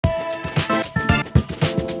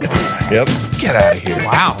Yep. Get out of here.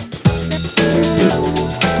 Wow.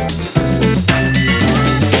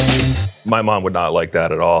 My mom would not like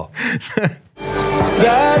that at all.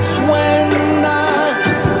 That's when I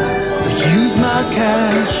use my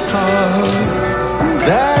cash card.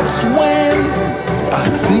 That's when I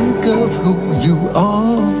think of who you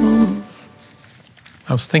are.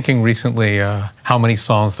 I was thinking recently how many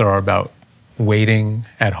songs there are about waiting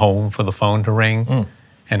at home for the phone to ring,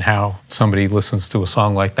 and how somebody listens to a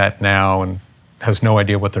song like that now and has no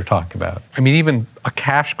idea what they're talking about. I mean, even a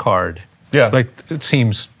cash card. Yeah. Like, it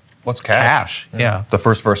seems... What's cash? Yeah. The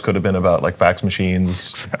first verse could have been about like fax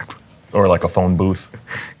machines. Exactly. Or like a phone booth.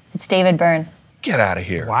 It's David Byrne. Get out of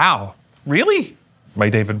here. Wow. Really? My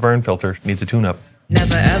David Byrne filter needs a tune-up.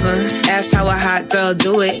 Never ever asked how a hot girl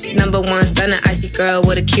do it. #1 stunner, icy girl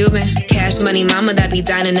with a Cuban. Cash money mama that be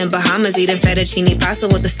dining in Bahamas, eating fettuccine pasta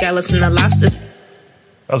with the scallops and the lobsters.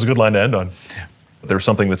 That was a good line to end on. Yeah. There's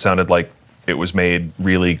something that sounded like it was made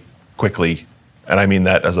really quickly. And I mean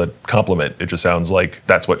that as a compliment. It just sounds like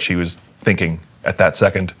that's what she was thinking at that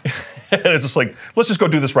second. And it's just like, let's just go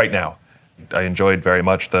do this right now. I enjoyed very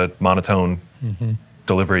much the monotone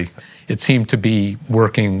delivery. It seemed to be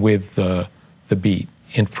working with the beat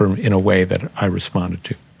in a way that I responded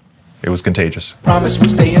to. It was contagious. Promise we'll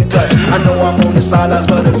stay in touch. I know I'm on the sidelines,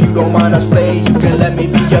 but if you don't mind, I stay. You can let me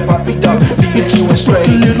be your puppy dog, leading you astray.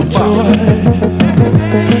 Little toy,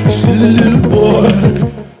 silly little boy.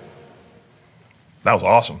 That was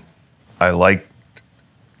awesome. I liked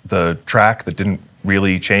the track that didn't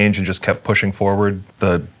really change and just kept pushing forward.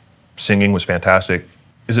 The singing was fantastic.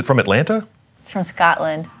 Is it from Atlanta? It's from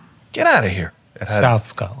Scotland. Get out of here. It had South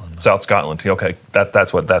Scotland. South Scotland. Okay,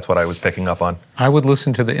 that's what I was picking up on. I would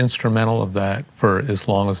listen to the instrumental of that for as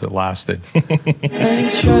long as it lasted.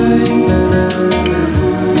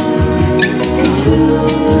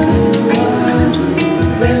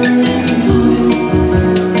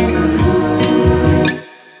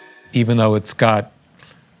 Even though it's got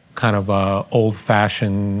kind of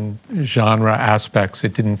old-fashioned genre aspects,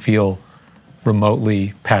 it didn't feel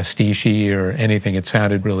remotely pastiche or anything. It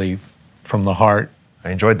sounded really from the heart.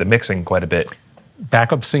 I enjoyed the mixing quite a bit.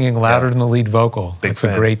 Backup singing louder than the lead vocal. That's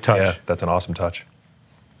a great touch. Yeah, that's an awesome touch.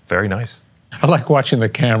 Very nice. I like watching the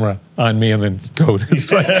camera on me and then go.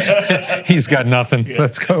 It's like, he's got nothing.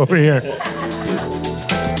 Let's go over here.